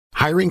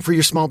Hiring for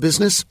your small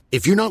business?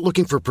 If you're not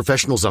looking for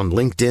professionals on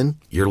LinkedIn,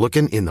 you're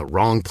looking in the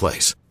wrong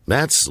place.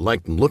 That's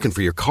like looking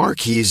for your car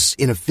keys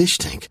in a fish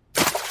tank.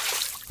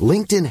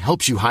 LinkedIn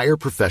helps you hire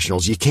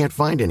professionals you can't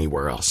find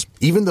anywhere else,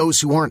 even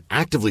those who aren't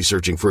actively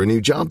searching for a new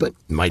job but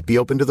might be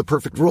open to the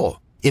perfect role.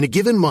 In a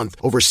given month,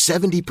 over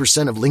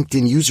 70% of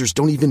LinkedIn users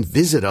don't even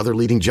visit other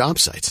leading job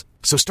sites.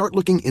 So start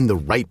looking in the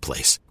right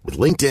place. With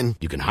LinkedIn,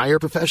 you can hire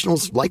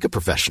professionals like a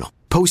professional.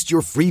 Post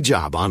your free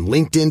job on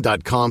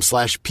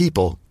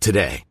linkedin.com/people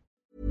today.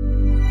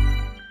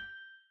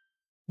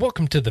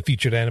 Welcome to the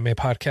Featured Anime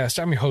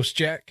Podcast. I'm your host,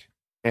 Jack.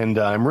 And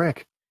I'm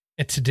Rick.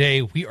 And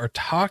today we are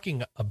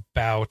talking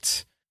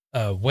about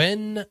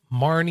When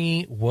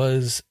Marnie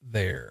Was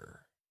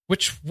There,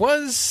 which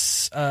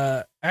was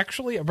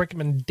actually a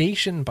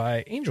recommendation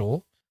by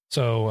Angel.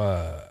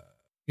 So,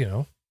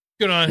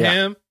 good on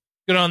him.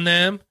 Good on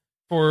them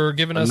for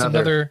giving us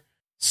another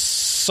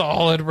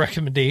solid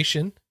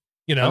recommendation.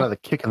 Another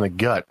kick in the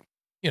gut.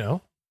 It's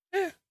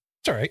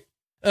all right.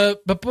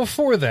 But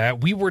before that,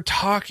 we were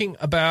talking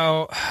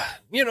about,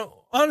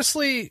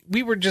 honestly,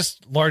 we were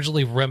just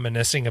largely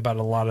reminiscing about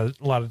a lot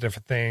of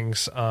different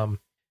things.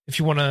 If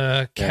you want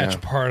to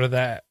catch part of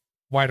that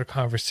wider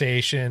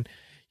conversation,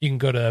 you can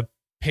go to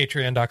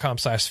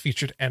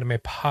patreon.com/featured anime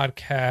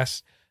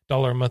podcast.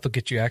 $1 a month will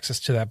get you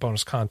access to that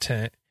bonus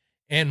content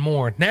and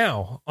more.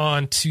 Now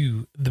on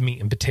to the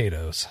meat and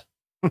potatoes.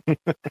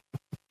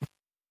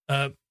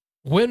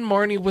 When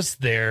Marnie Was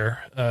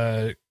There,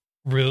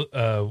 blah,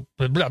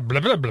 blah, blah,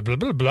 blah, blah,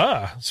 blah,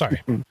 blah.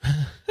 Sorry.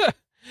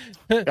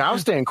 I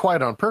was staying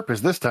quiet on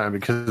purpose this time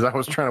because I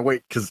was trying to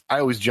wait, because I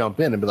always jump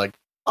in and be like,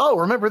 oh,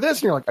 remember this?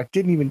 And you're like, I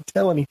didn't even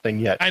tell anything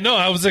yet. I know,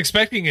 I was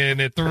expecting it and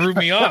it threw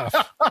me off.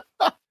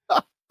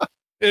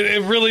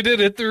 It really did.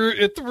 It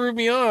threw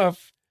me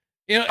off.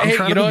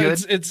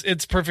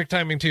 It's perfect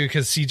timing too,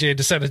 because CJ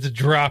decided to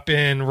drop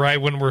in right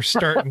when we're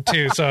starting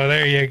too. So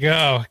there you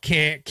go.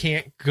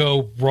 Can't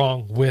go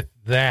wrong with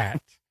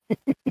that.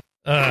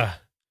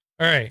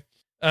 All right.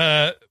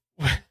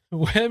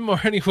 When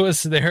Marnie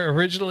Was There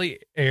originally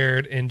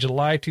aired in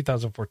July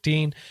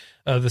 2014.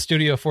 The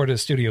studio for it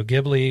is Studio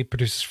Ghibli.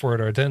 Producers for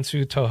it are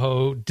Dentsu,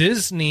 Toho,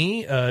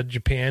 Disney,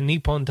 Japan,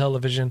 Nippon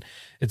Television.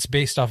 It's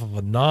based off of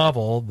a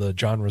novel. The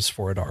genres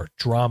for it are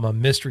drama,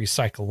 mystery,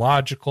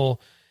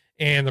 psychological,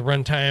 and the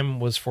runtime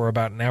was for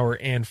about an hour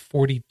and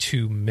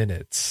 42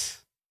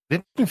 minutes.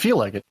 It didn't feel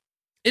like it.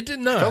 It did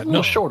not. It felt a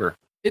little shorter.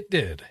 It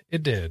did.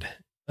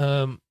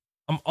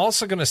 I'm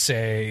also going to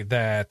say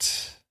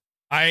that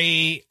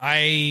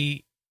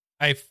I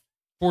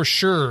for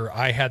sure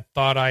I had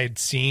thought I'd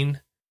seen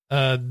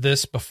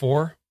this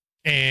before,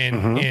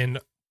 and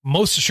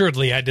most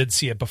assuredly I did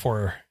see it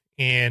before,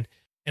 and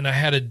I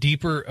had a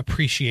deeper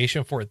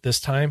appreciation for it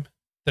this time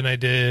than I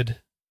did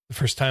the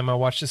first time I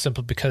watched it,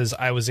 simply because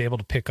I was able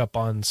to pick up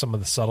on some of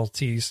the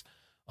subtleties,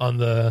 on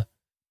the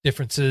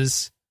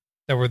differences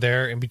that were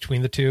there in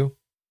between the two.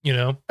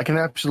 I can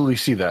absolutely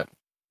see that.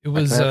 It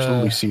was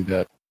absolutely see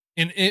that.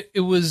 And it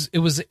was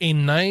a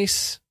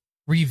nice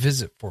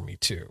revisit for me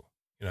too,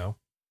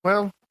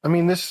 Well, I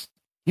mean,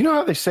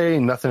 how they say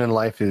nothing in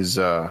life is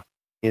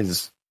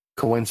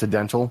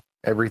coincidental.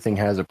 Everything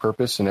has a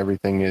purpose and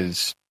everything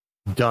is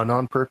done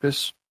on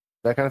purpose.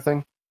 That kind of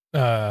thing.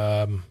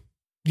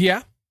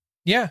 Yeah.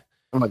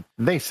 I'm like,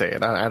 they say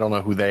it. I don't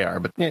know who they are,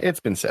 but it's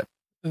been said.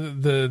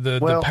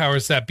 The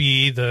powers that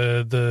be,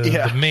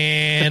 the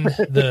man,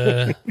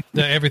 the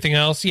everything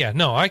else. Yeah,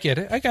 no, I get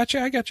it. I got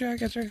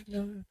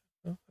you.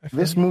 No,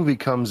 this movie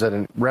comes at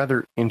a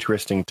rather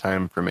interesting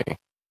time for me.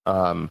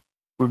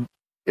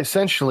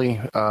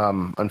 Essentially,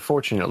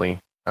 unfortunately,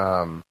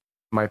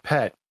 my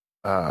pet,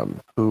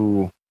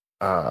 who's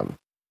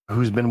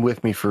been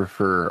with me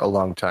for a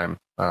long time,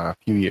 a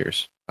few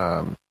years,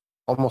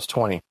 almost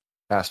 20,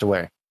 passed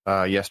away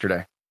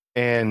yesterday,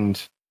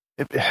 and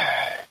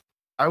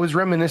I was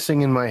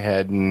reminiscing in my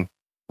head and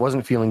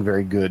wasn't feeling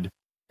very good,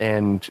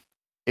 and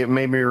it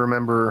made me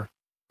remember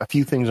a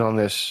few things on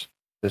this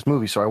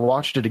movie. So I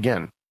watched it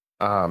again.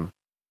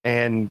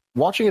 And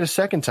watching it a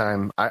second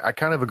time, I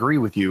kind of agree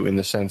with you in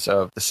the sense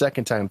of the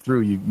second time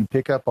through, you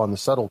pick up on the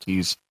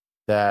subtleties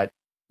that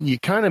you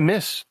kind of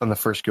miss on the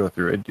first go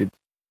through.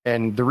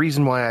 And the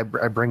reason why I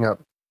bring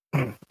up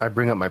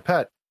my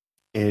pet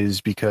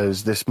is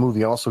because this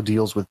movie also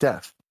deals with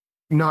death,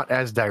 not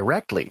as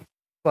directly,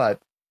 but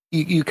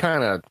you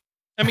kind of,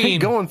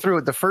 going through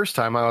it the first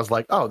time, I was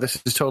like, oh,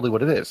 this is totally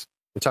what it is.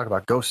 They talk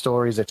about ghost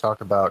stories. They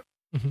talk about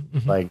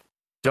like,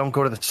 don't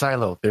go to the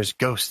silo, there's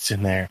ghosts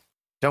in there.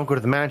 Don't go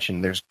to the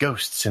mansion, there's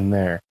ghosts in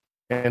there.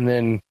 And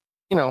then,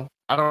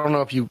 I don't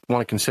know if you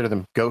want to consider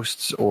them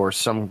ghosts or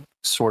some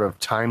sort of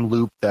time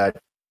loop that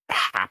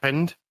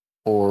happened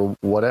or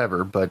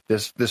whatever, but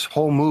this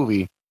whole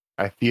movie,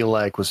 I feel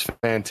like, was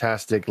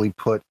fantastically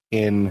put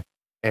in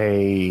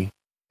a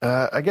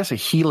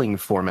healing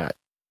format.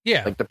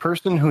 Yeah. Like the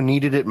person who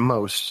needed it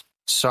most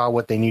saw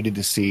what they needed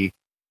to see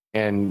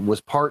and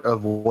was part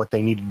of what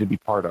they needed to be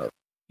part of.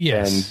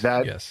 Yes. And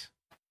that,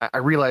 I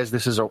realize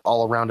this is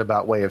all a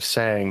roundabout way of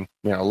saying,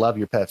 love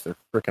your pets. They're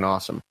freaking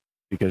awesome.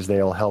 because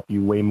they'll help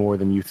you way more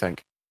than you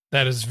think.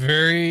 That is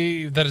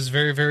very,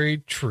 very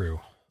true.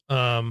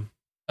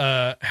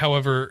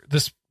 However,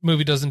 this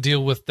movie doesn't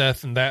deal with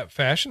death in that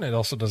fashion. It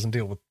also doesn't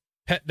deal with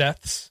pet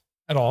deaths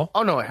at all.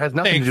 Oh no, it has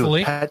nothing to do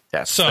with pet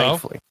deaths.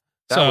 Thankfully,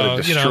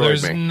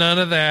 there's none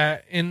of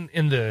that in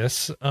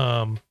this.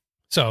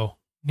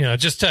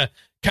 Just to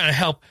kind of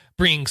help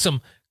bring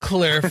some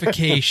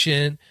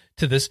clarification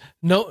to this,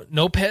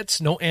 no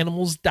pets, no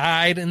animals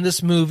died in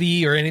this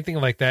movie or anything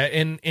like that,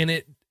 and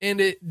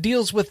it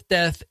deals with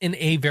death in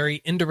a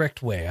very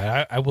indirect way.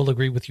 I will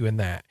agree with you in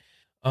that.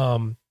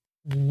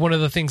 One of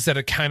the things that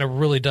it kind of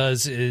really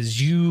does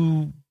is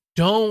you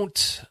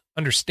don't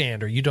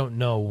understand, or you don't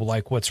know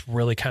like what's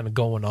really kind of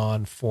going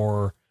on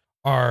for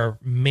our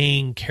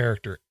main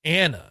character,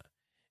 Anna.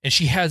 And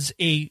she has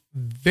a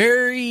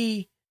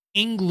very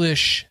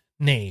English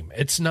name.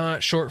 It's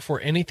not short for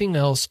anything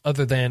else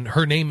other than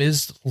her name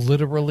is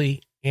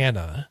literally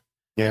Anna.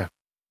 Yeah.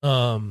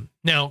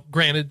 Now,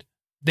 granted,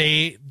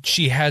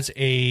 she has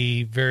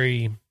a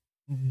very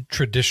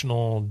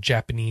traditional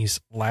Japanese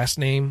last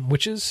name,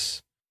 which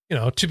is,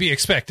 to be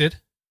expected.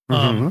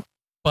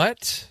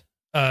 But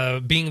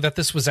being that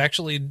this was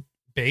actually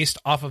based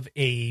off of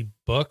a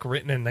book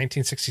written in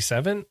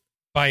 1967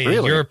 by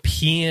a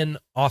European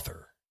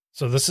author.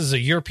 So this is a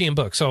European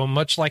book. So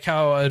much like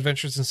how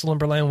Adventures in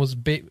Slumberland was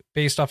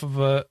based off of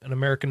an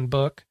American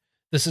book,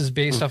 this is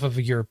based off of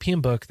a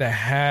European book that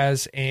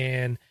has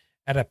an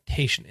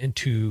adaptation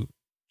into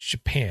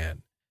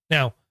Japan.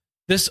 Now,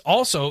 this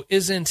also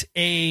isn't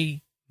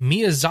a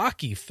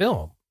Miyazaki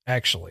film,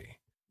 actually.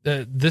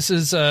 This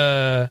is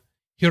Hiromasa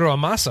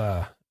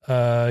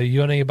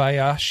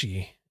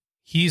Yonebayashi.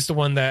 He's the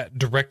one that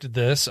directed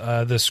this.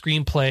 The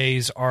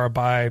screenplays are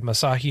by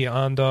Masahi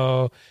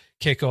Ando,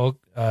 Keiko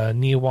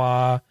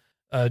Niwa,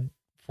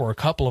 for a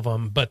couple of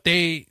them, but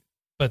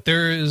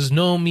there is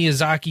no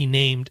Miyazaki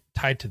named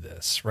tied to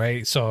this,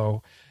 right?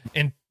 So,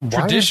 and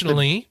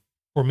traditionally,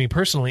 for me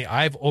personally,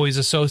 I've always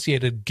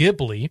associated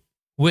Ghibli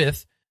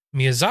with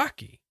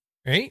Miyazaki,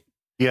 right?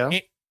 Yeah.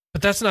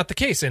 But that's not the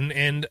case.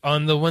 And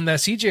on the one that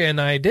CJ and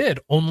I did,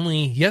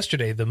 Only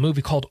Yesterday, the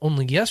movie called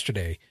Only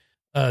Yesterday,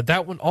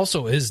 that one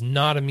also is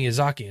not a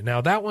Miyazaki.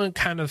 Now, that one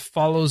kind of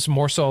follows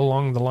more so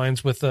along the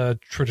lines with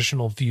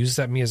traditional views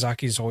that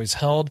Miyazaki's always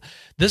held.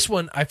 This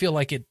one, I feel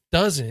like it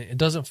doesn't. It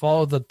doesn't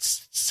follow the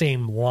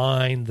same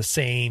line, the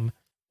same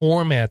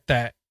format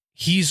that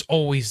he's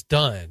always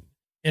done.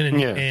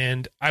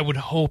 And I would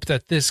hope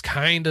that this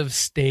kind of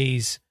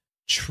stays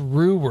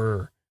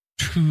truer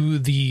to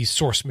the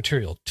source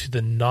material, to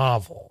the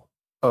novel.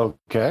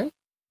 Okay.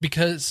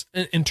 Because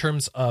in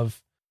terms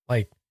of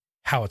like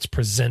how it's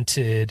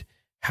presented,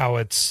 how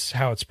it's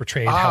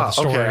portrayed, how the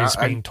story is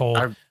being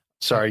told.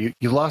 Sorry,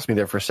 you lost me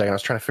there for a second. I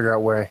was trying to figure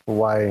out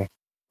why,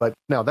 but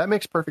no, that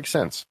makes perfect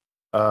sense.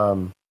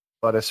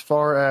 But as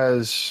far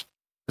as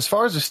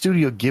the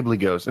Studio Ghibli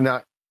goes, and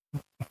now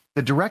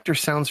the director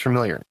sounds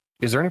familiar.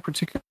 Is there any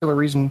particular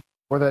reason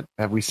for that?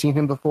 Have we seen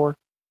him before?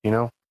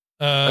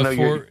 I know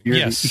you're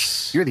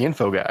the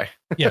info guy.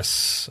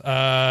 Yes.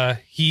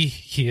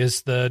 He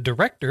is the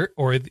director,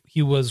 or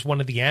he was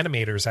one of the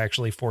animators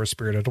actually for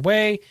Spirited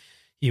Away.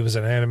 He was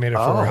an animator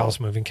for Howl's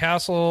Moving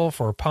Castle,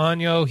 for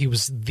Ponyo. He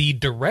was the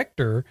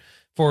director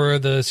for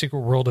The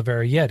Secret World of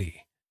Arrietty.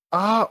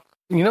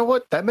 You know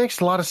what? That makes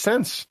a lot of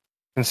sense.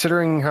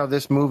 Considering how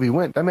this movie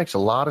went, that makes a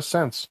lot of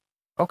sense.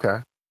 Okay.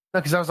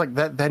 Because I was like,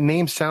 that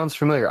name sounds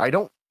familiar. I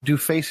don't do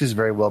faces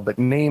very well, but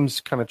names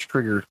kind of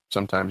trigger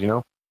sometimes,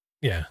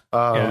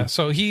 Yeah.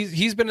 So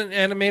he's been an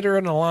animator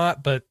in a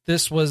lot, but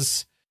this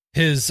was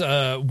his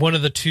one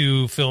of the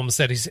two films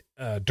that he's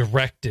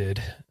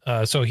directed.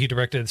 So he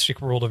directed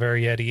Secret World of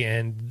Arrietty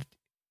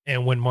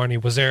and When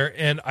Marnie Was There.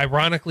 And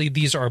ironically,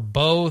 these are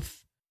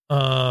both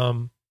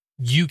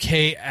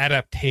UK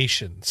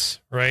adaptations,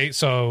 right?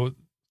 So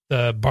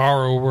The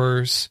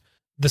Borrowers,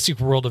 The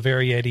Secret World of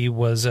Arrietty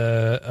was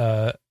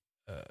a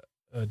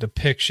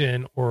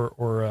depiction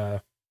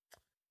or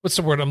what's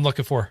the word I'm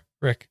looking for?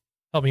 Rick,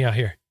 help me out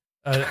here.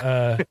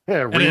 An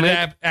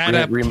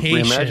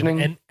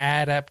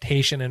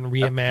adaptation and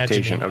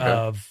reimagining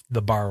of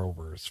The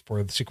Borrowers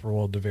for The Secret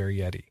World of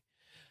Arrietty.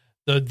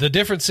 The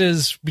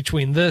differences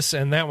between this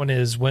and that one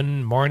is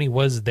When Marnie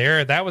Was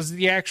There, that was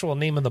the actual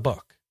name of the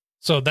book.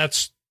 So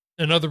that's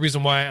another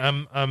reason why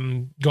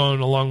I'm going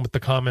along with the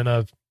comment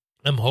of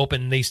I'm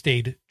hoping they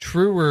stayed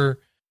truer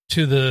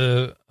to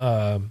the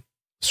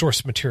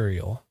source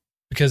material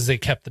because they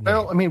kept the name.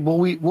 Well, I mean, will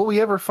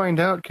we ever find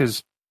out?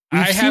 Because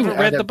I haven't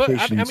read the book.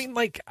 I mean,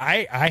 like,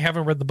 I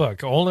haven't read the book.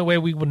 The only way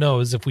we would know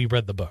is if we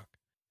read the book.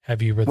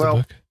 Have you read the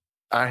book?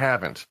 I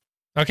haven't.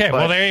 Okay,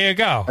 well, there you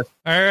go.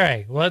 All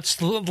right,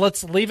 let's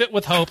leave it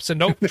with hopes and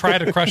don't try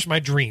to crush my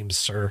dreams,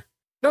 sir.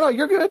 No,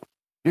 you're good.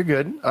 You're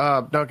good.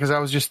 No, because I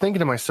was just thinking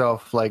to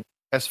myself, like,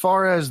 as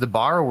far as The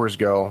Borrowers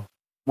go,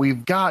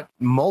 we've got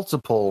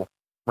multiple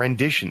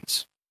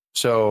renditions,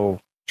 so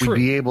we'd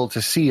be able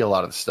to see a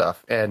lot of the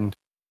stuff, and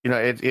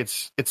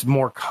it's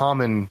more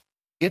common.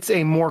 It's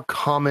a more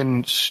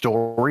common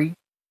story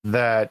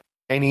that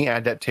any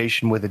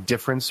adaptation with a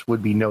difference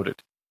would be noted.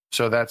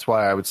 So that's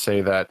why I would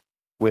say that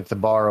with the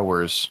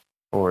Borrowers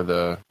or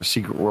the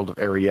Secret World of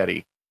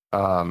Arrietty,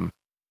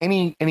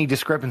 any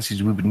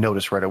discrepancies we would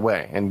notice right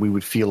away, and we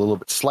would feel a little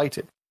bit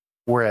slighted.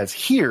 Whereas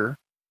here,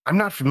 I'm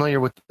not familiar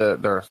with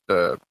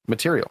the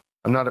material.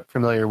 I'm not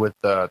familiar with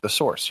the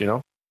source,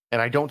 and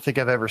I don't think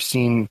I've ever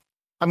seen.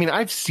 I mean,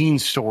 I've seen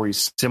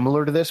stories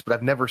similar to this, but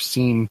I've never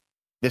seen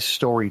this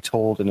story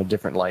told in a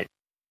different light.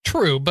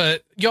 True,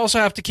 but you also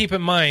have to keep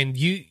in mind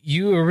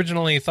you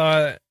originally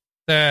thought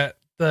that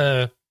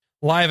the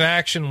live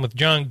action with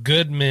John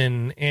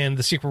Goodman and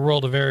the Secret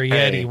World of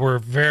Arrietty were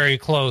very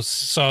close.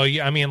 So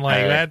I mean,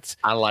 like that's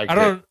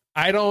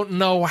I don't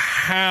know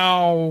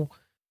how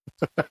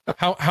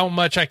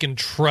much I can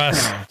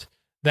trust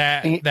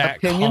that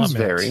opinions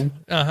comment.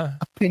 Vary.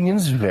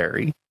 Opinions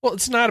vary. Well,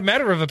 it's not a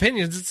matter of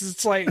opinions.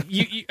 It's like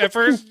you at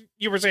first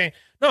you were saying,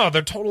 no,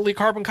 they're totally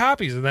carbon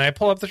copies, and then I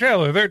pull up the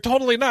trailer. They're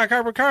totally not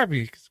carbon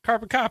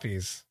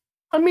copies.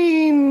 I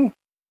mean,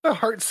 the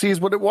heart sees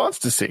what it wants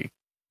to see.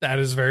 That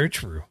is very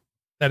true.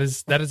 That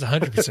is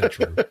 100%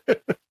 true.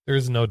 There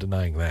is no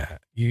denying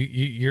that.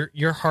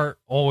 Your heart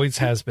always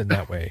has been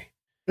that way.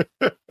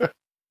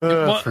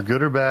 For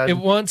good or bad, it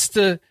wants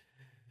to.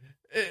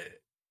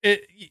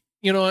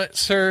 You know what,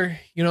 sir?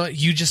 You know what?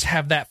 You just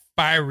have that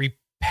fiery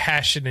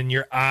passion in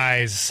your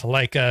eyes,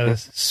 like a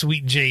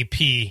sweet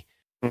JP,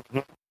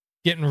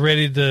 getting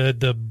ready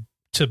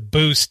to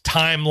boost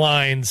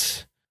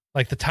timelines,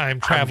 like the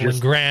time traveling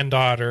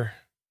granddaughter.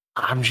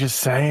 I'm just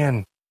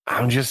saying.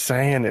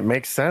 It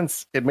makes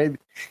sense. It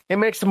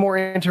makes a more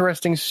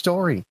interesting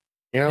story.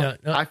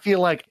 I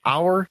feel like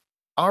our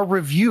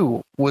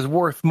review was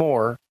worth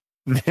more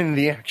than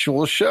the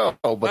actual show,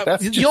 but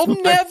that's just you'll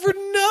never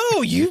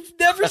know. You've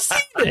never seen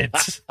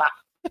it.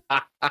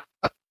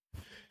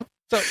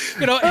 So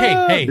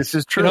hey, this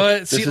is true.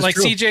 Like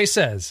true. CJ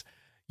says,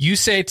 you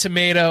say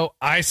tomato,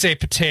 I say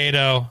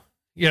potato.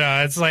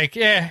 It's like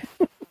it's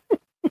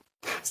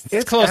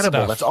close edible.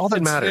 Enough. That's all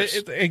that matters.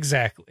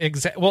 Exactly.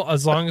 Well,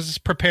 as long as it's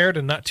prepared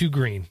and not too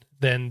green,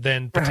 then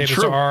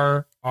potatoes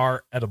are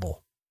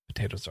edible.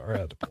 Potatoes are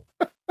edible.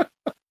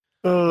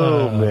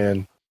 Oh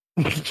man.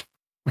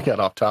 We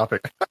got off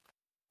topic.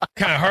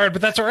 Kind of hard,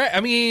 but that's all right.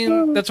 I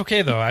mean, that's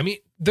okay though. I mean,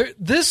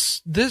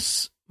 this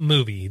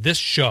movie, this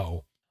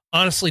show,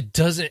 honestly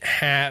doesn't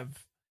have.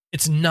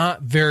 It's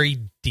not very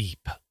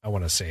deep. I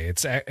want to say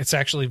it's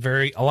actually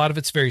a lot of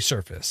it's very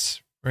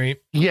surface, right?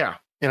 Yeah,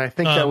 and I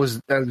think that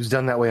was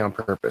done that way on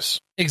purpose.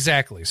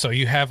 Exactly. So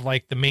you have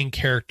like the main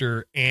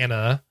character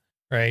Anna,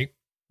 right?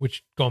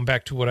 Which going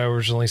back to what I was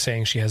originally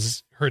saying,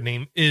 her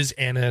name is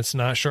Anna. It's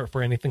not short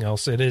for anything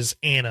else. It is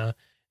Anna,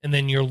 and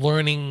then you're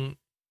learning.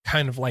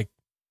 Kind of like,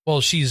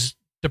 well, she's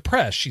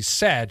depressed, she's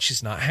sad,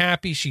 she's not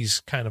happy, she's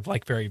kind of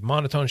like very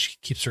monotone, she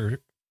keeps her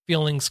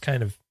feelings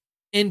kind of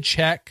in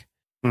check.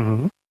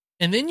 Mm-hmm.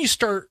 And then you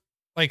start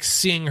like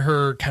seeing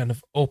her kind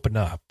of open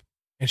up,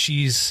 and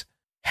she's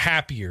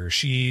happier,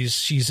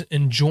 she's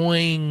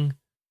enjoying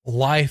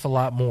life a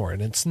lot more.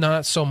 And it's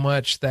not so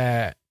much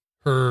that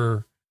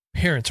her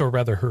parents, or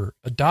rather her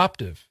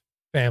adoptive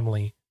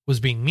family,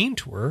 was being mean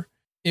to her.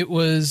 It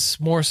was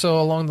more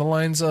so along the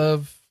lines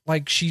of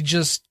like she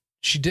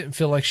didn't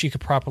feel like she could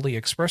properly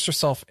express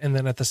herself. And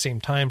then at the same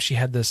time, she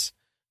had this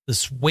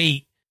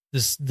weight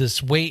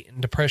and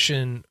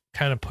depression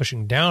kind of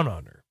pushing down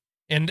on her.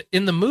 And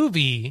in the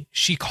movie,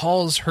 she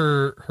calls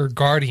her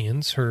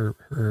guardians,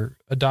 her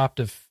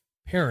adoptive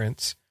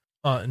parents,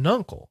 aunt and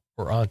uncle,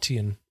 or auntie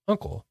and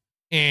uncle.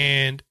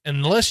 And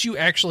unless you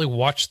actually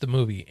watch the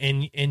movie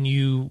and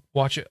you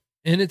watch it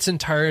in its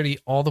entirety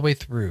all the way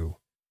through,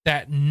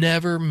 that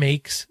never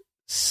makes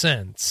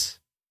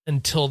sense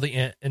until the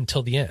end.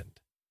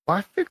 Well,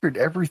 I figured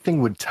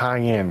everything would tie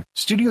in.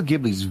 Studio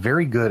Ghibli's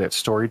very good at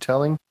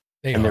storytelling,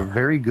 they're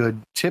very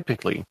good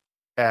typically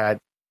at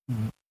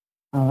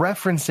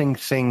referencing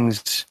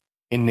things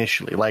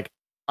initially. Like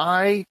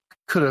I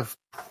could have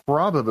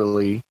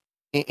probably,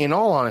 in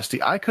all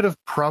honesty, I could have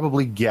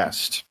probably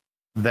guessed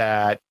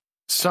that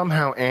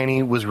somehow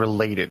Annie was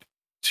related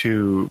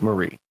to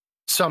Marie.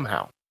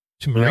 Somehow.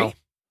 To Marie?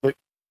 But,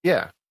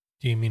 yeah.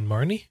 Do you mean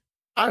Marnie?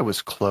 I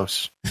was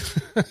close.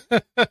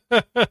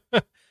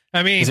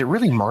 I mean, is it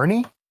really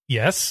Marnie?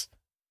 Yes.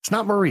 It's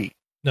not Marie.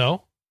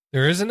 No,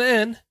 there is an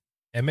N.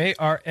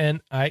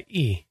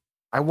 Marnie.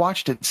 I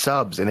watched it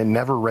subs and it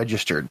never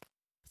registered.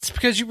 It's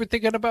because you were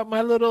thinking about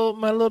my little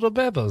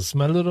bebos,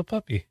 my little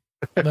puppy,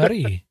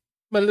 Marie,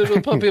 my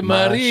little puppy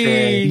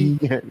Marie.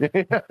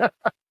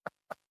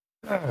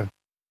 Yeah,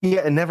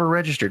 it never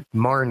registered.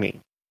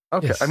 Marnie.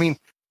 Okay, yes. I mean,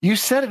 you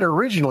said it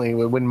originally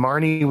when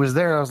Marnie was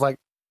there. I was like,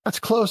 that's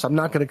close. I'm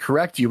not going to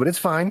correct you, but it's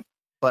fine.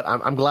 But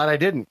I'm glad I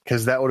didn't,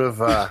 because that would have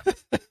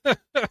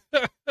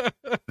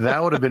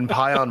been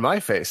pie on my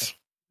face.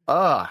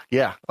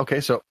 Yeah. Okay,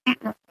 so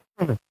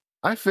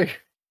I figured,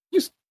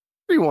 just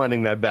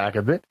rewinding that back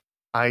a bit,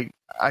 I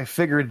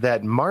figured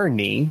that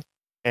Marnie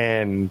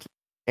and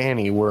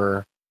Annie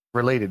were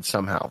related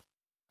somehow.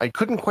 I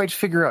couldn't quite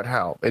figure out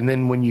how. And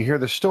then when you hear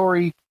the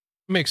story, it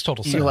makes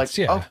total sense. You're like,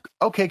 yeah.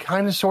 Oh, okay,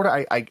 kind of, sort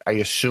of. I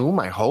assume,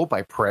 I hope,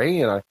 I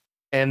pray, and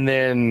And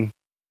then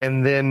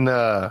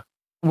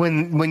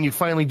when you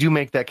finally do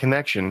make that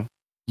connection,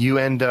 you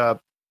end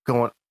up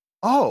going,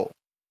 oh,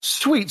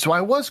 sweet. So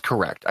I was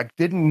correct. I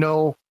didn't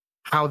know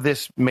how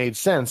this made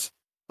sense,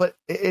 but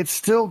it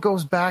still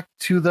goes back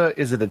to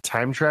is it a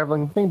time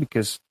traveling thing?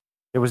 Because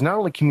there was not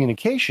only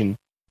communication,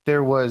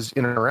 there was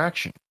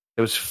interaction.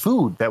 There was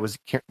food that was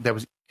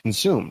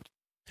consumed.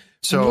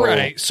 So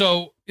right.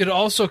 So it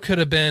also could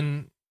have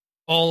been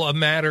all a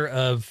matter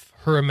of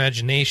her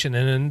imagination,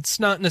 and it's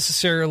not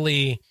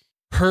necessarily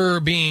her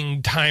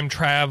being time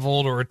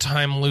traveled or a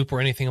time loop or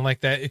anything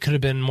like that. It could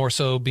have been more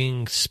so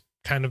being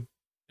kind of,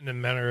 in a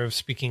manner of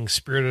speaking,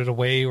 spirited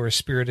away or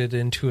spirited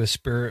into a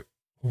spirit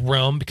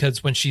realm,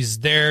 because when she's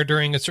there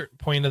during a certain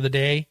point of the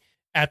day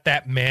at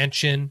that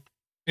mansion,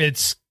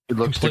 it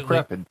looks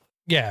decrepit.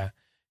 Yeah.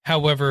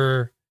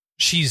 However,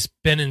 she's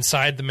been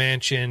inside the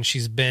mansion,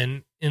 she's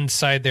been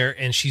inside there,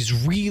 and she's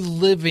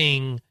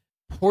reliving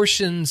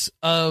portions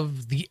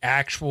of the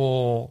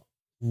actual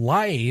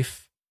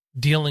life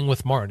dealing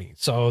with Marnie.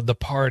 So the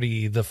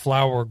party, the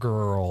flower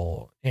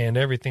girl, and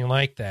everything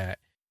like that.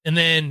 And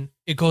then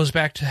it goes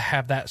back to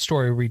have that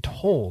story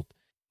retold.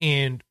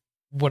 And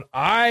what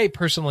I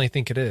personally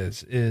think it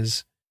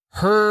is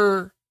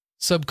her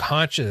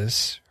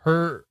subconscious,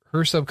 her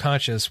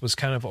subconscious was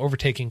kind of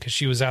overtaking, because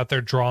she was out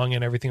there drawing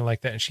and everything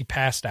like that, and she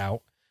passed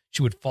out.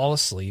 She would fall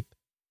asleep,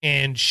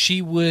 and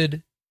she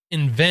would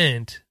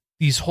invent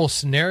these whole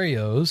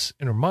scenarios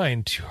in her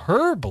mind to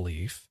her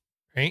belief,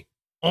 right?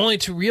 Only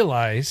to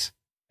realize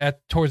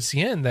towards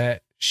the end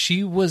that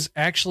she was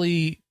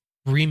actually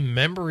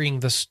remembering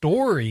the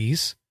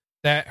stories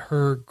that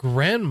her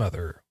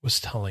grandmother was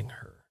telling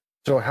her.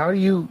 So how do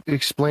you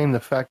explain the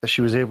fact that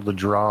she was able to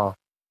draw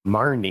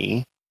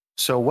Marnie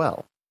so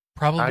well?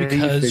 Probably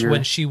because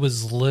when she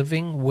was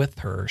living with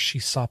her, she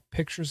saw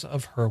pictures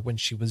of her when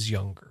she was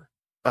younger.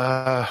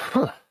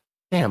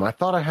 Damn, I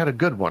thought I had a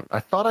good one. I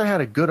thought I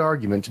had a good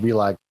argument to be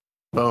like,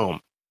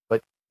 boom.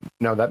 But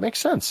no, that makes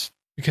sense.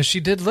 Because she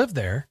did live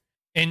there.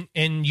 And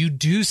you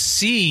do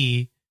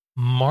see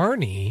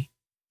Marnie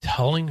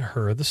telling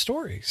her the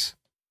stories.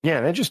 Yeah,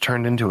 and it just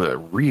turned into a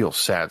real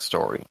sad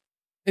story.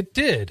 It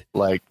did.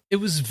 Like, it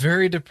was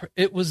very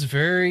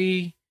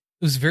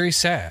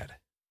sad,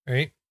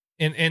 right?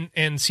 And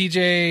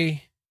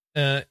CJ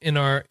in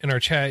our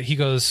chat, he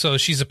goes, so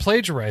she's a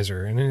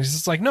plagiarizer, and it's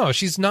just like, no,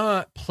 she's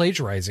not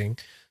plagiarizing.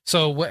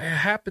 So what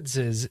happens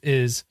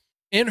is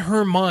in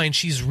her mind,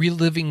 she's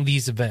reliving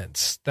these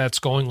events that's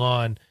going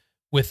on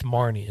with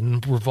Marnie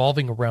and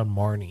revolving around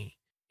Marnie,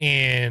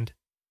 and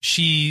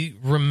she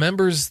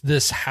remembers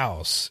this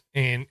house,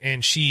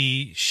 and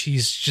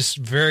she's just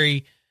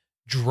very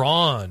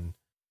drawn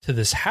to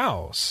this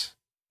house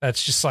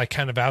that's just like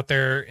kind of out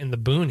there in the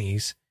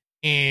boonies.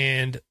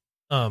 And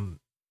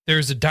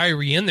there's a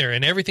diary in there,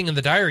 and everything in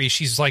the diary,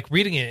 she's like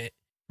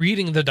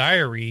reading the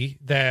diary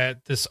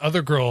that this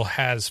other girl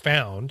has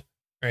found,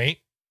 right?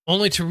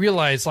 Only to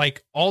realize,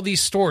 like, all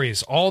these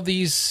stories, all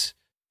these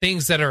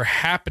things that are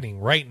happening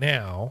right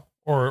now,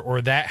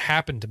 or that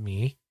happened to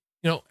me,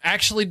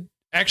 actually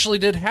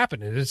did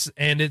happen.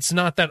 It's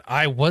not that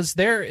I was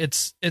there,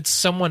 it's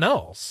someone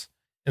else.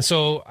 And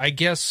so I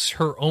guess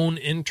her own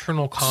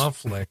internal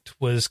conflict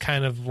was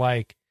kind of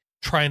like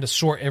trying to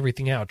sort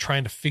everything out,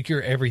 trying to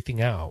figure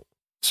everything out.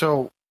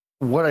 So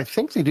what I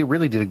think they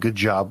really did a good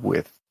job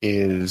with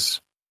is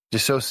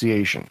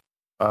dissociation.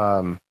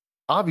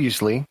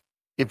 Obviously,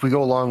 if we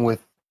go along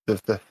with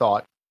the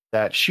thought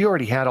that she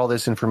already had all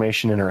this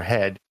information in her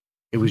head,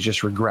 it was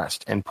just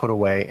regressed and put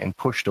away and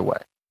pushed away.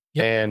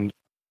 Yep. And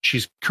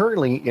she's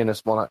currently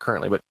not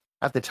currently, but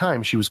at the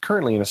time, she was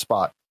currently in a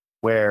spot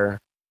where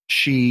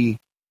she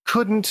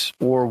couldn't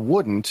or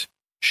wouldn't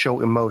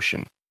show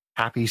emotion.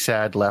 Happy,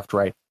 sad, left,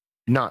 right.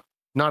 Not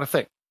a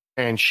thing.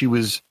 And she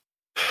was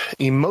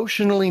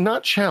emotionally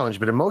not challenged,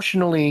 but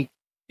emotionally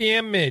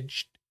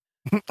damaged.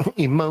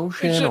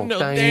 Emotional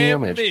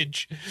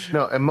damage.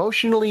 No,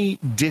 emotionally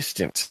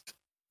distant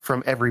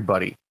from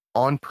everybody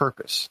on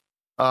purpose.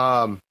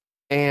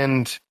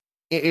 And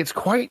it's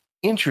quite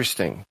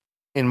interesting,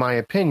 in my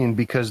opinion,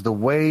 because the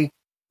way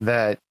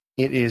that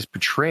it is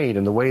portrayed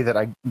and the way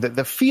that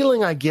the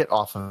feeling I get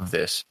off of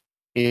this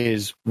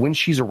is when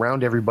she's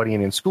around everybody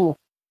and in school,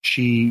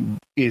 she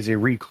is a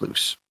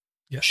recluse.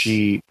 Yes.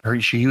 She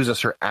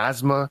uses her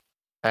asthma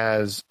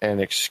as an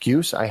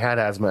excuse. I had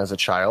asthma as a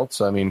child,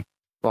 so I mean,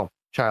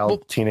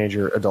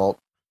 teenager, adult,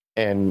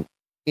 and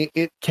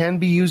it can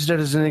be used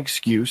as an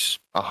excuse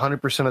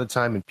 100% of the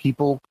time, and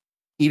people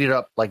eat it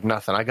up like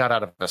nothing. I got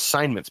out of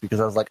assignments because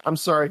I was like, I'm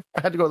sorry,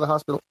 I had to go to the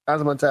hospital,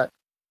 asthma attack,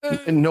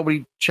 and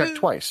nobody checked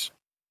twice.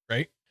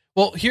 Right.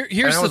 Well,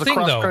 here's the thing,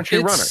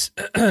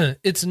 though.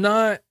 It's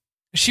not.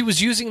 She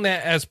was using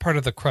that as part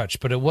of the crutch,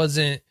 but it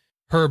wasn't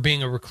her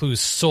being a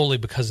recluse solely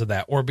because of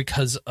that or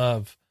because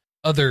of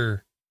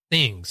other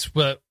things.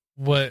 But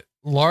what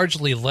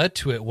largely led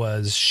to it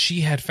was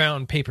she had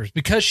found papers,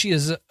 because she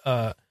is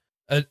an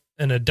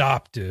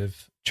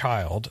adoptive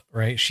child,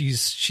 right?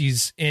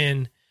 She's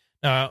in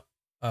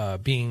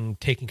being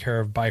taken care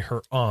of by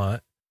her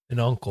aunt and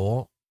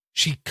uncle,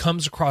 she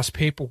comes across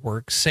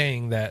paperwork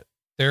saying that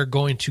they're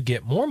going to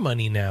get more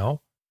money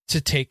now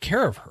to take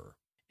care of her.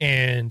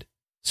 And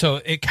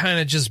so it kind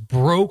of just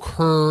broke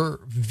her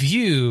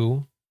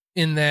view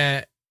in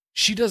that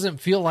she doesn't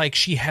feel like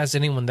she has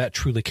anyone that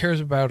truly cares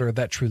about her,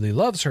 that truly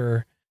loves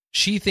her.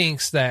 She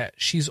thinks that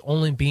she's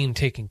only being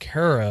taken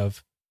care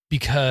of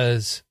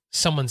because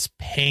someone's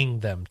paying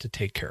them to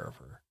take care of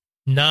her,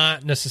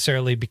 not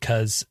necessarily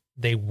because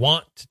they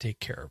want to take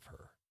care of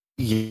her.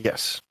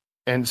 Yes.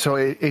 And so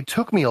it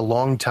took me a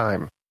long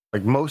time,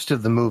 like most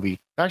of the movie.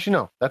 Actually,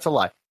 no, that's a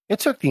lie. It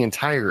took the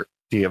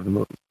entirety of the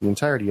movie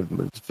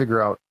to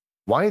figure out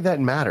why that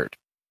mattered.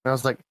 And I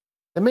was like,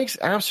 that makes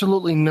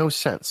absolutely no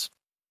sense.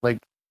 Like,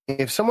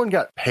 if someone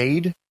got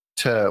paid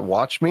to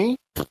watch me,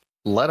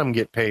 let them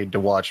get paid to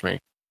watch me.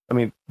 I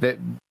mean, that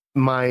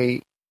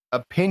my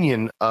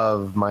opinion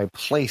of my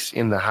place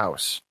in the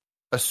house,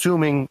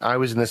 assuming I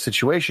was in this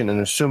situation and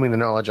assuming the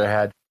knowledge I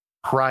had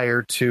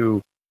prior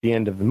to the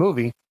end of the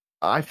movie,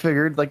 I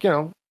figured, like,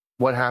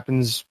 what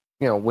happens,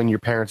 when your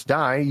parents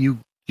die, you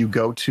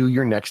go to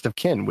your next of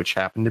kin, which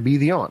happened to be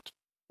the aunt.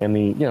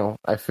 And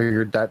I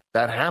figured that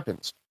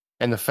happens.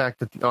 And the fact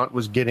that the aunt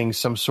was getting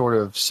some sort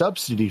of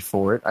subsidy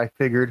for it, I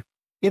figured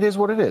it is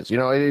what it is.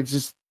 It's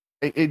just,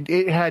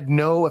 it had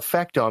no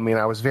effect on me.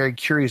 And I was very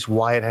curious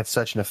why it had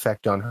such an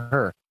effect on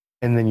her.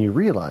 And then you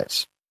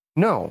realize,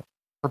 no,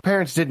 her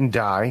parents didn't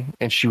die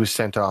and she was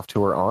sent off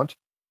to her aunt.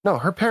 No,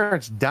 her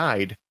parents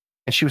died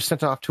and she was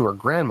sent off to her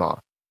grandma.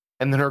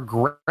 And then her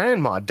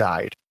grandma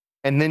died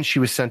and then she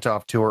was sent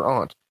off to her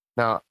aunt.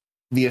 Now,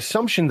 the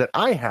assumption that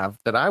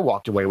I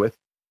walked away with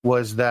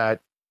was that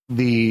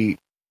the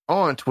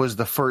aunt was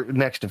the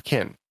next of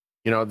kin.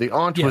 The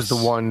aunt was the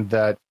one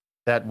that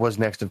was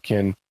next of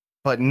kin.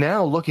 But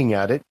now looking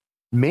at it,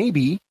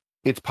 maybe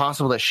it's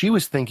possible that she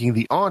was thinking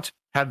the aunt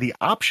had the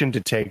option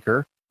to take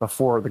her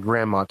before the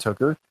grandma took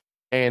her.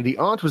 And the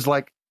aunt was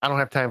like, I don't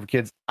have time for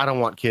kids. I don't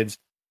want kids.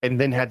 And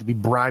then had to be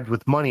bribed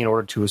with money in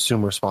order to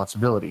assume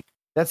responsibility.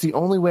 That's the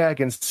only way I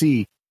can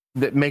see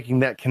that making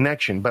that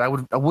connection. But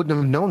I wouldn't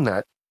have known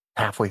that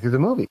halfway through the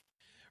movie.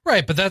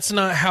 Right. But that's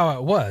not how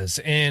it was.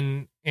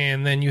 And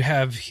then you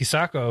have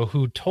Hisako,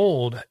 who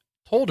told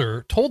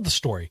the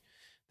story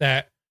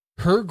that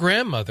her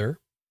grandmother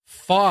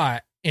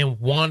fought and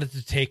wanted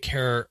to take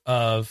care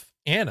of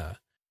Anna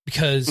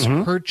because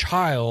her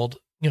child,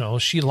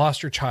 she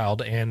lost her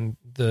child and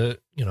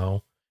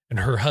and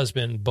her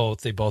husband,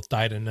 they both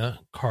died in a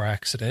car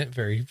accident,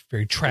 very,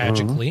 very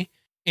tragically.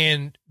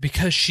 And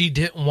because she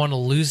didn't want to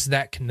lose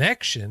that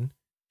connection,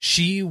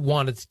 she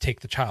wanted to take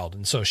the child.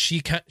 And so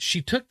she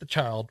took the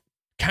child,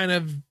 kind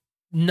of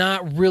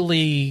not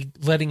really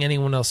letting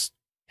anyone else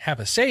have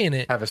a say in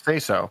it. Have a say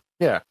so.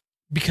 Yeah.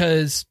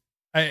 Because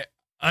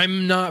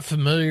I'm not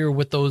familiar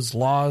with those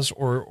laws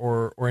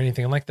or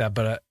anything like that,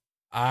 but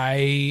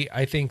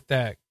I think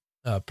that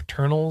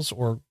paternals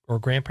or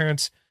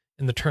grandparents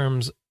in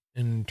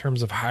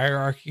terms of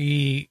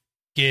hierarchy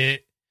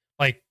get,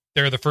 like,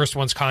 they're the first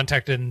ones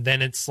contacted, and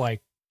then it's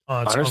like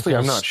aunts, honestly,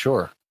 uncles, I'm not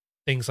sure.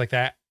 Things like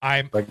that.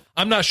 I'm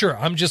not sure.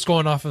 I'm just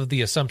going off of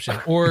the assumption.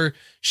 Or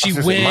she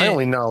went. My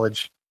only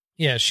knowledge.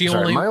 Yeah,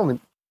 Go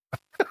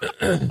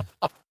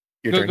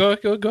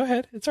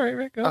ahead. It's all right,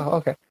 Rick. Go. Oh,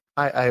 okay.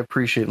 I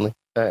appreciate it.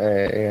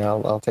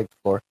 I'll take the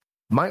floor.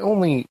 My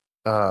only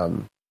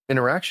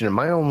interaction and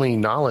my only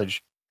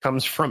knowledge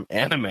comes from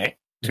anime,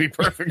 to be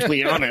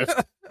perfectly honest.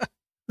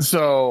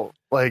 So,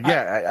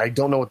 I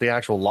don't know what the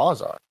actual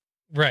laws are.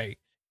 Right.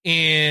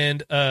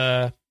 And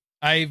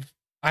I've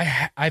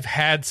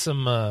had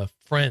some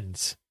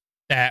friends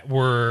that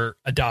were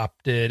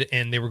adopted,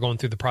 and they were going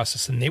through the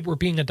process, and they were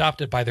being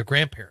adopted by their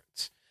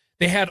grandparents.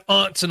 They had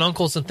aunts and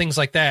uncles and things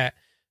like that,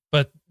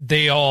 but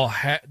they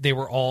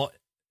were all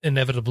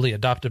inevitably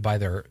adopted by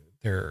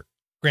their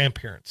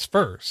grandparents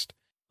first.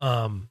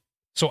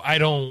 So I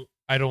don't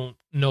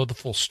know the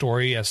full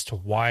story as to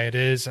why it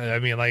is. I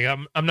mean, like,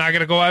 I'm not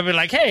gonna go out and be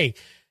like, hey,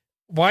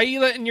 why are you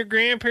letting your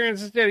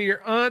grandparents instead of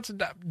your aunts?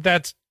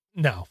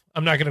 No,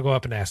 I'm not gonna go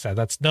up and ask that.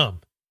 That's dumb.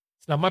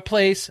 It's not my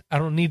place. I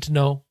don't need to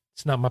know.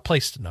 It's not my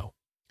place to know.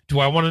 Do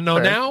I want to know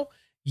now?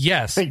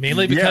 Yes,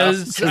 mainly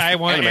because I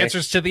want anime.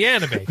 Answers to the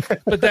anime.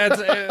 But that's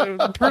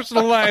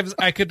personal lives.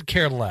 I could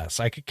care less.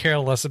 I could care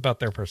less about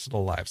their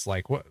personal lives,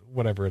 like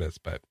whatever it is.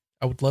 But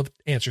I would love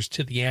answers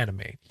to the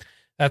anime.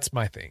 That's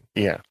my thing.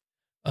 Yeah.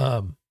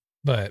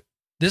 But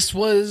this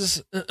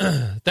was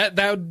that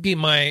would be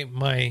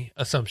my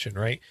assumption,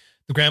 right?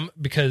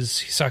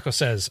 Because Hisako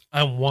says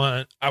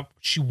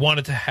she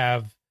wanted to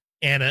have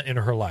Anna in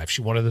her life.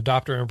 She wanted to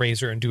adopt her and raise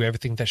her and do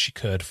everything that she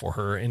could for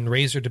her and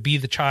raise her to be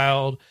the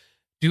child,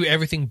 do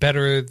everything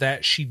better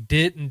that she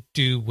didn't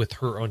do with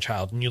her own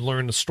child. And you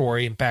learn the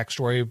story and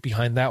backstory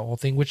behind that whole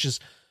thing, which is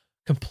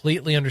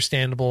completely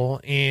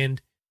understandable.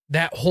 And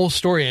that whole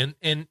story,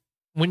 and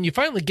when you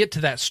finally get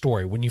to that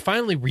story, when you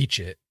finally reach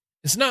it,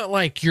 it's not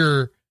like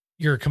you're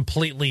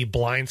completely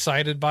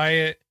blindsided by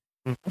it,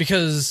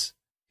 because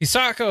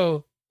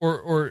Hisako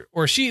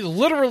or she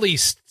literally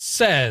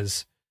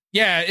says,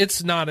 Yeah,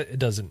 it's not. It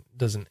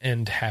doesn't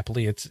end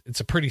happily. It's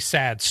a pretty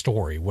sad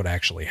story. What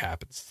actually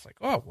happens? It's like,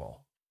 oh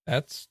well,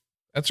 that's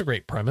a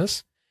great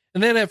premise.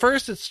 And then at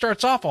first it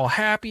starts off all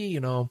happy, you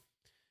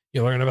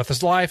learn about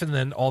this life, and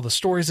then all the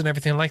stories and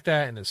everything like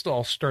that, and it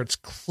all starts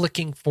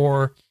clicking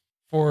for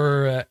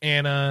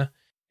Anna,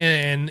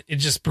 and it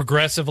just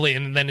progressively,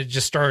 and then it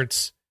just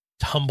starts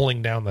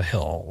tumbling down the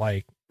hill.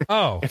 Like,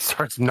 oh, it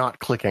starts not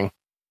clicking.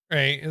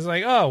 Right? It's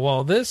like, oh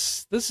well,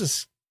 this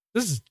is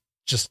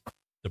just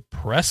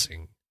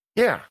depressing.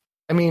 Yeah,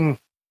 I mean,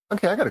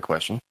 okay, I got a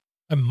question.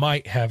 I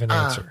might have an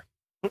answer.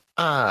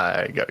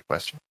 I got a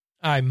question.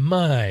 I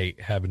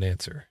might have an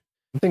answer.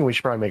 I think we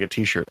should probably make a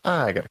t-shirt.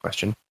 I got a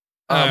question.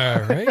 All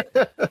right.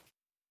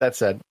 That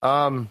said,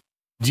 do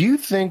you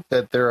think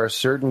that there are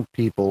certain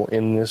people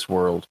in this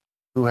world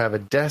who have a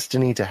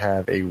destiny to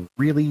have a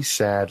really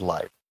sad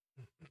life?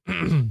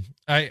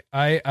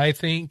 I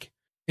think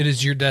it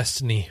is your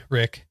destiny,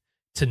 Rick,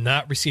 to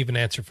not receive an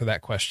answer for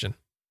that question.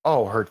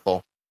 Oh,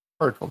 hurtful.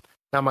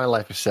 Now my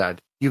life is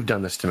sad. You've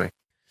done this to me.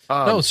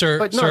 No,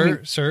 sir,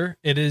 sir,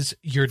 it is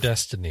your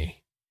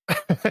destiny.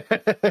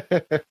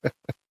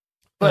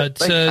 But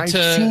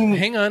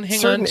hang on,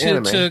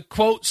 to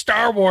quote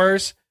Star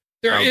Wars,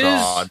 there is.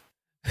 God.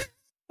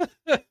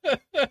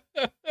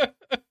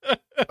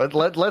 But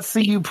let's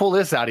see you pull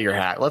this out of your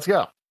hat. Let's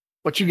go.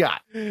 What you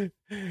got?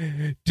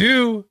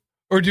 Do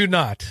or do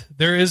not.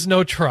 There is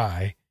no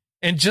try.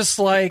 And just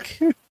like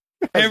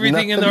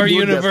everything in our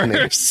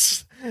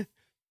universe,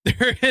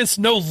 there is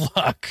no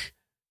luck.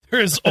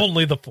 There is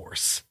only the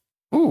Force.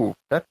 Ooh,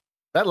 that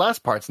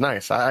last part's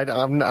nice.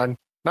 I'm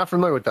not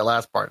familiar with that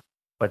last part,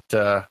 but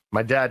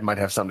my dad might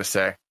have something to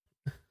say.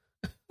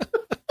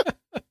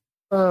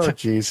 Oh,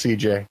 geez,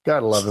 CJ,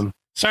 gotta love him.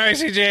 Sorry,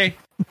 CJ.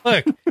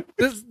 Look,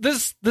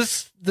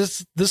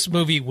 this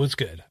movie was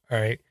good. All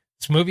right,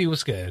 this movie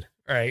was good.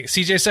 All right,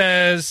 CJ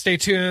says, "Stay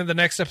tuned. The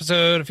next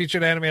episode of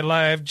Featured Anime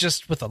Live,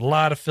 just with a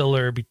lot of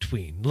filler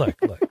between." Look.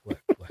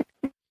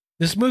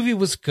 This movie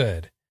was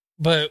good,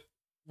 but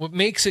what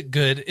makes it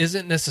good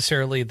isn't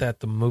necessarily that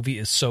the movie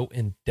is so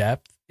in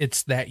depth.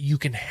 It's that you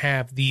can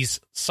have these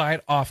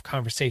side off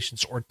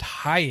conversations or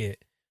tie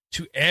it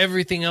to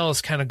everything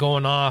else kind of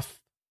going off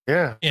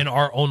in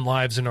our own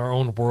lives, in our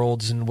own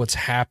worlds, and what's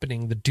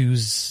happening, the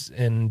do's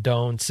and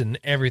don'ts and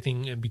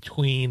everything in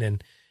between,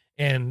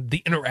 and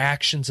the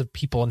interactions of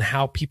people and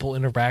how people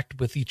interact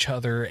with each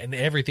other and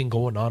everything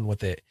going on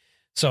with it.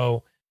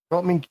 So,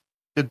 well, I mean,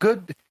 a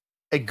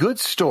good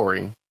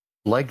story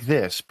like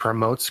this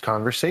promotes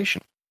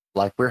conversation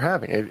like we're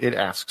having. It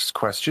asks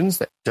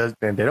questions and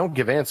they don't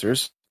give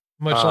answers.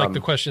 Much like the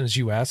questions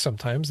you ask,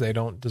 sometimes they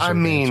don't deserve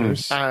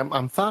answers.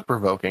 I'm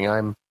thought-provoking.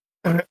 I'm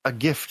a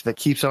gift that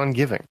keeps on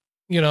giving.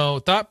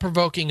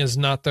 Thought-provoking is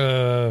not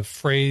the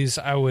phrase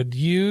I would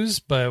use,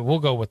 but we'll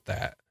go with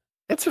that.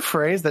 It's a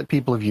phrase that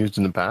people have used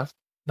in the past.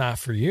 Not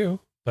for you,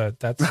 but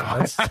that's...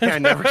 I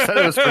never said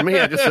it was for me.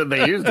 I just said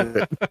they used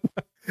it.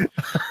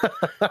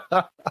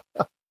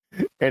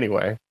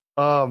 Anyway,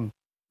 the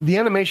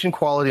animation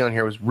quality on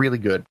here was really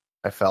good,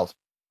 I felt.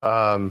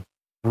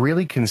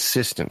 Really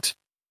consistent.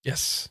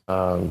 Yes.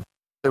 There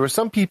were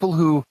some people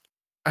who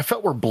I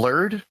felt were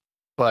blurred,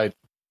 but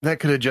that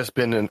could have just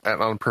been an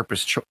on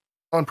purpose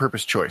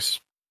choice.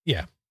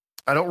 Yeah.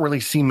 I don't really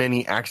see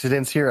many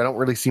accidents here. I don't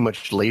really see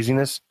much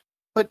laziness,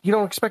 but you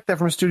don't expect that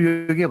from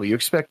Studio Ghibli. You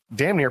expect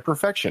damn near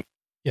perfection.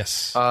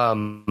 Yes.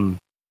 And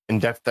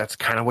that's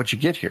kind of what you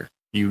get here.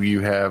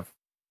 You have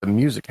the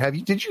music.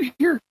 Did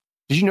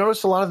you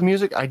notice a lot of the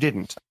music? I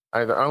didn't.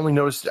 I only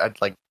noticed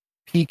at like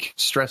peak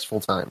stressful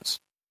times.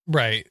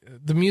 Right.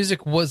 The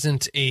music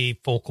wasn't a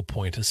focal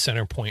point, a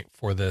center point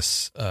for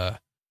this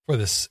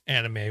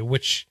anime,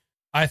 which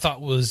I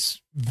thought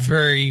was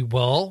very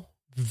well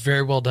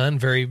done,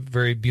 very,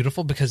 very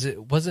beautiful, because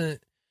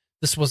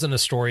this wasn't a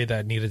story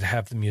that needed to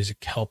have the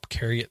music help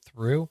carry it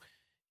through.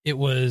 It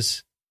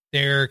was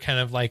there kind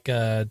of like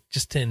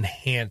just to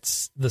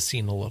enhance the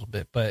scene a little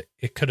bit, but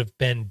it could have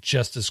been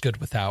just as good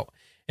without.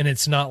 And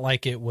it's not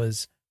like it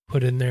was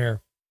put in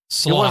there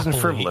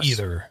sloppily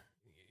either.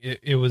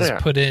 It was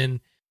put in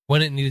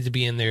when it needed to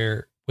be in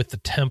there, with the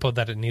tempo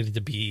that it needed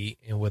to be,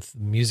 and with the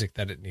music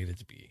that it needed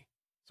to be.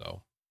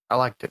 So I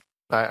liked it.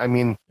 I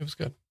mean, it was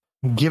good.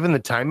 Given the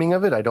timing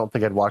of it, I don't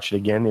think I'd watch it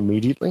again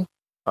immediately.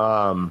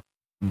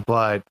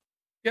 But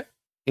yeah,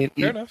 fair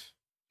enough.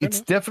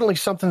 It's definitely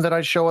something that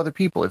I'd show other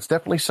people. It's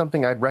definitely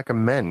something I'd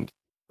recommend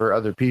for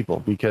other people,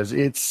 because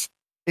if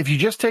you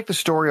just take the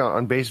story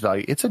on base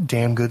value, it's a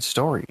damn good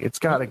story. It's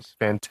got a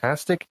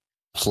fantastic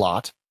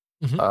plot.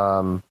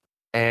 Mm-hmm.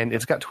 And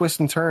it's got twists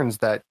and turns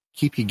that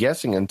keep you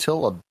guessing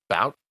until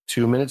about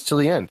 2 minutes till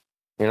the end.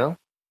 Yeah.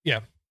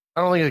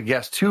 I don't think I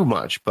guessed too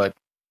much, but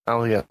I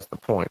don't think that's the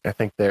point. I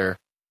think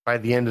by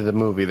the end of the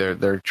movie,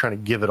 they're trying to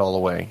give it all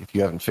away if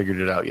you haven't figured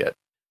it out yet.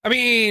 I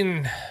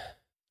mean,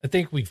 I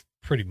think we've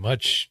pretty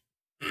much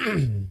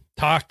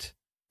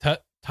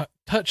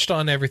touched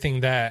on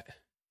everything that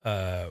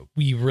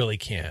we really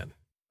can.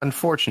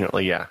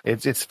 Unfortunately, yeah.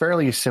 It's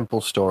fairly a simple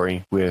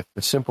story with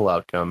a simple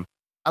outcome.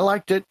 I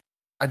liked it.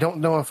 I don't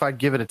know if I'd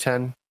give it a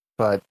 10,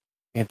 but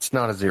it's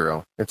not a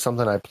 0. It's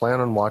something I plan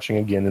on watching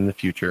again in the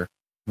future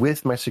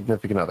with my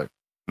significant other.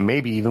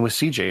 Maybe even with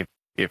CJ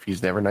if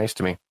he's never nice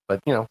to me.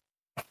 But, you know.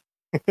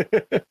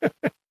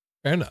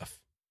 Fair enough.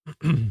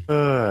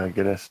 Oh,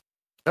 goodness.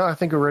 Oh, I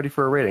think we're ready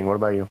for a rating. What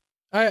about you?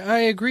 I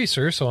agree,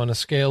 sir. So on a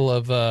scale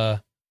of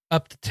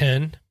up to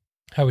 10,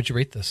 how would you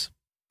rate this?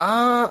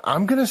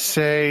 I'm going to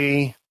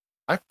say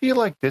I feel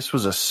like this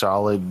was a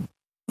strong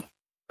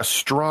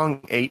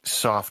 8,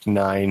 soft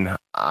 9.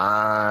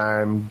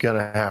 I'm going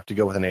to have to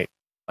go with an 8.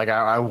 Like,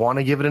 I want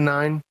to give it a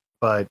 9,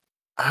 but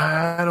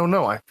I don't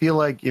know. I feel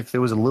like if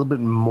there was a little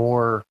bit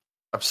more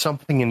of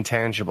something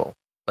intangible,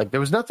 like there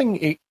was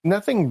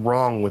nothing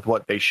wrong with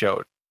what they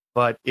showed,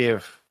 but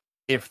if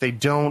they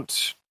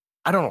don't,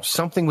 I don't know,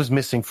 something was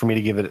missing for me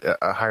to give it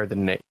a higher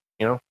than an 8,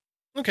 you know?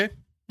 Okay.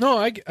 No,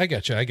 I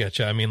get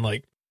you. I mean,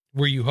 like,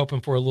 were you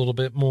hoping for a little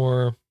bit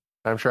more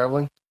Time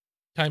traveling?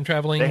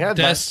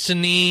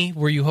 Destiny?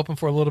 Were you hoping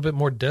for a little bit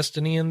more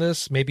destiny in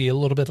this? Maybe a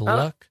little bit of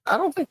luck? I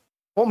don't think.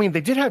 Well, I mean,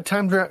 they did have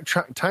time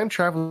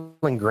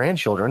traveling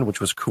grandchildren, which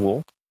was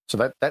cool. So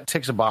that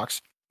ticks a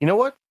box. You know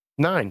what?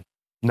 9.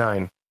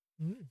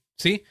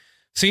 See,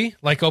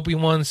 like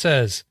Obi-Wan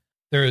says,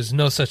 there is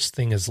no such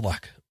thing as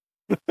luck.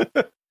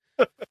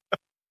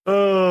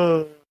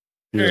 Oh,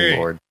 dear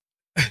Lord.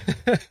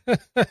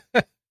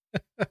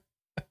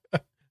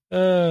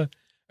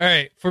 All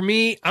right, for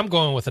me, I'm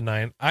going with a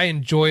 9. I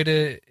enjoyed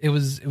it. It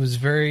was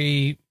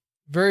very,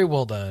 very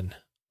well done.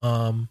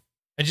 I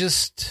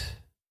just,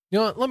 you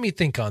know what, let me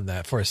think on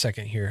that for a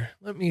second here.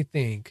 Let me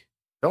think.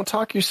 Don't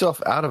talk yourself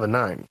out of a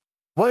 9.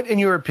 What, in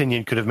your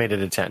opinion, could have made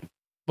it a 10?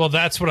 Well,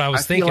 that's what I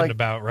was thinking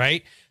about,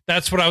 right?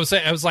 That's what I was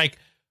saying. I was like,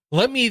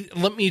 let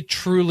me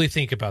truly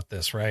think about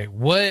this, right?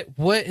 What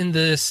in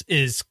this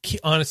is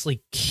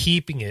honestly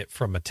keeping it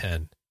from a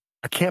 10?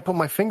 I can't put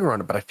my finger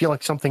on it, but I feel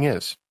like something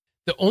is.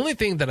 The only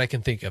thing that I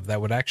can think of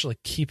that would actually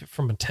keep it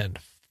from a 10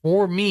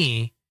 for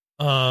me,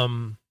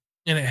 and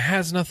it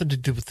has nothing to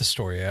do with the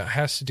story. It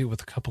has to do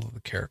with a couple of the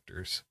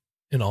characters,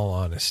 in all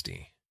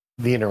honesty.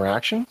 The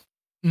interaction?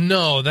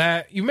 No,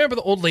 that you remember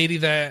the old lady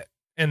that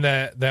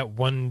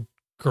one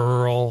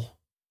girl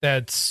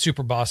that's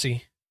super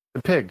bossy?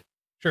 The pig.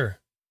 Sure.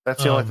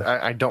 That's the only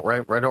I don't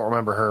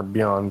remember her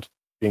beyond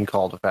being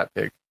called a fat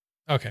pig.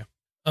 Okay.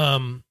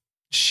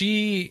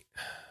 She,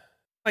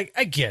 like,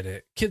 I get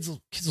it. Kids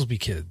will be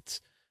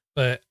kids,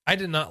 but I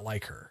did not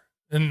like her.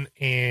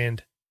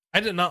 And I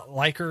did not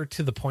like her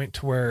to the point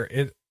to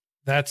where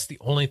that's the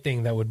only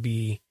thing that would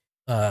be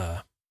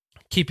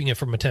keeping it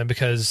from a 10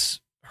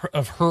 because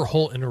of her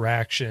whole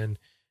interaction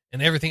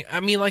and everything.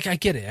 I mean, like, I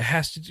get it. It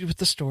has to do with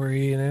the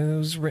story and it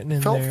was written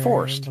in there. It felt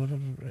forced.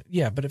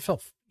 Yeah, but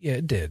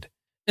it did.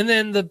 And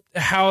then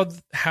how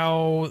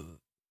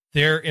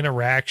their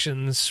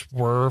interactions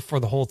were for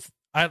the whole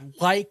I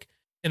like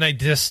and I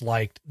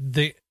disliked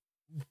the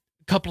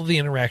couple of the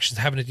interactions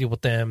having to deal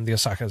with them, the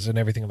Osakas and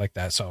everything like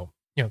that. So,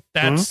 you know,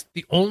 that's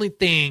the only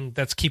thing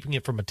that's keeping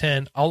it from a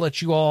 10. I'll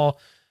let you all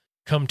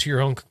come to your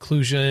own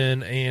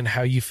conclusion and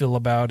how you feel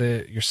about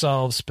it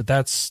yourselves, but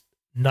that's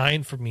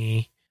 9 for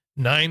me,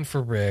 9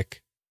 for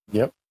Rick.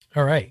 Yep.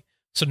 All right.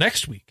 So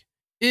next week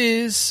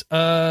is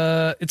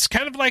it's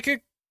kind of like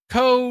a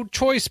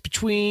co-choice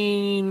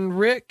between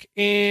Rick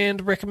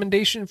and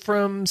recommendation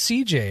from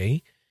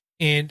CJ,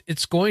 and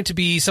it's going to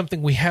be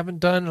something we haven't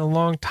done in a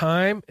long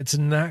time. It's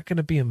not going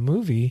to be a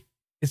movie.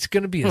 It's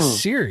going to be a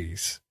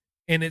series,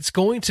 and it's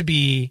going to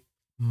be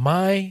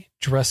My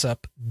Dress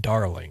Up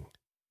Darling.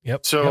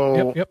 Yep.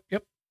 So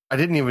yep. I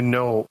didn't even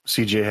know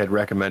CJ had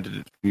recommended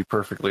it, to be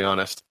perfectly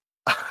honest.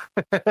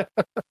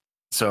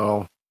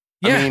 So,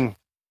 yeah, I mean,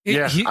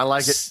 I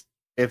like it.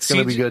 It's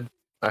going to be good.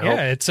 I hope.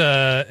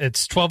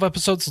 It's 12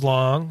 episodes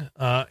long.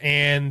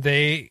 And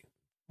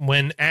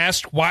when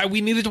asked why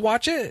we needed to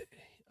watch it,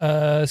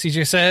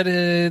 CJ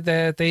said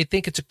that they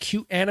think it's a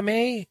cute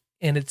anime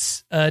and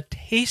it's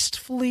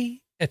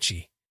tastefully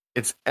ecchi.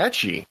 It's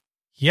ecchi.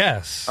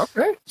 Yes.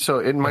 Okay. So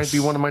it might be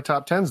one of my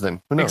top 10s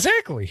then. Who knows?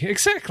 Exactly.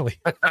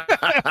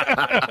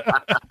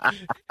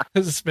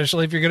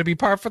 Especially if you're going to be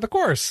par for the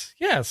course.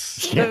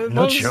 Yes. Yeah,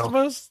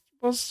 most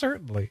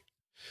certainly.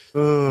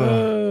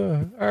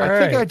 I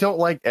think I don't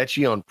like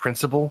ecchi on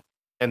principle.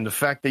 And the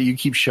fact that you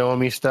keep showing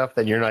me stuff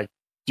that you're like,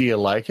 do you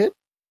like it?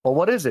 Well,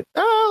 what is it?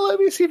 Oh, let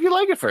me see if you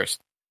like it first.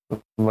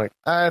 I'm like,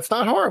 it's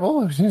not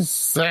horrible.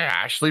 It's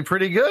actually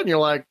pretty good. And you're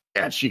like,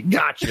 ecchi,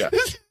 gotcha.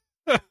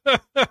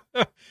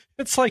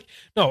 It's like,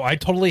 no, I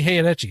totally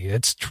hate ecchi.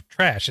 It's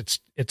trash. It's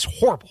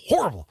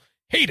horrible.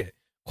 Hate it.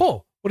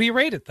 Cool. What do you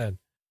rate it then?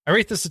 I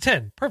rate this a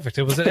 10. Perfect.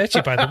 It was an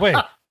ecchi, by the way.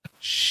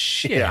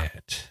 Shit. Yeah.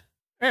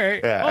 All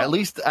right. Yeah. Well,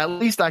 at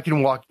least I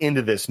can walk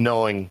into this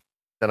knowing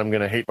that I'm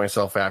going to hate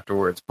myself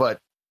afterwards, but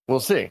we'll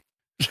see.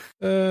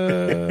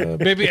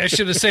 Maybe I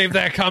should have saved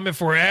that comment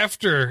for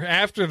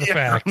after the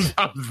fact.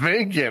 I'm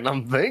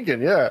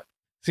thinking. Yeah.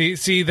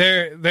 See,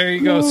 there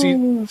you go.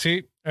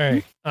 See.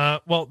 All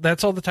right. Well,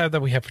 that's all the time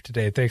that we have for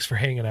today. Thanks for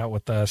hanging out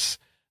with us.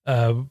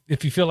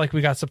 If you feel like we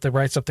got something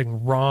right,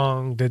 something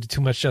wrong, did too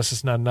much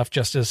justice, not enough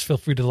justice, feel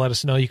free to let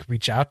us know. You can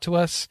reach out to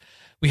us.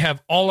 We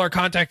have all our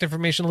contact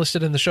information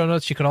listed in the show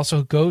notes. You can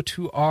also go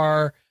to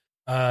our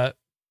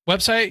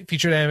website,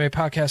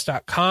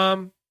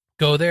 featuredanimepodcast.com.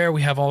 Go there.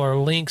 We have all our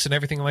links and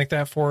everything like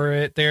that for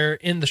it there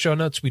in the show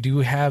notes. We do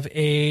have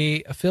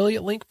a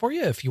affiliate link for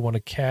you if you want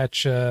to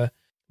catch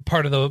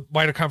part of the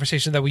wider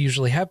conversation that we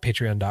usually have.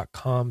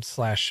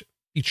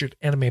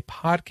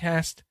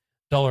 Patreon.com/featuredanimepodcast.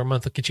 $1 a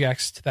month will get you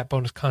access to that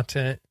bonus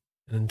content.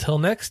 And until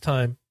next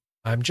time,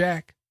 I'm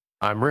Jack.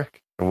 I'm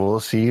Rick. And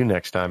we'll see you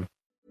next time.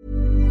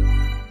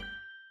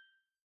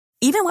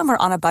 Even when we're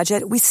on a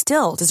budget, we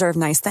still deserve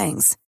nice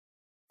things.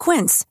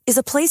 Quince is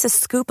a place to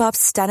scoop up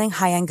stunning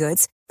high-end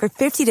goods for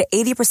 50 to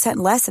 80%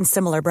 less than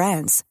similar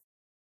brands.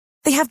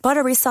 They have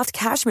buttery soft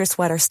cashmere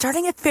sweaters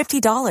starting at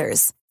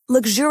 $50,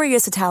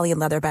 luxurious Italian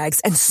leather bags,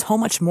 and so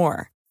much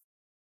more.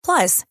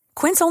 Plus,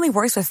 Quince only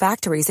works with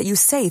factories that use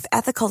safe,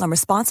 ethical, and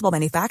responsible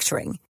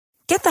manufacturing.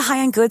 Get the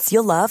high-end goods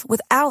you'll love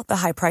without the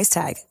high price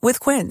tag with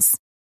Quince.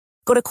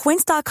 Go to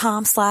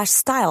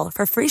quince.com/style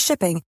for free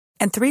shipping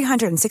and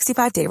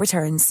 365-day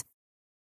returns.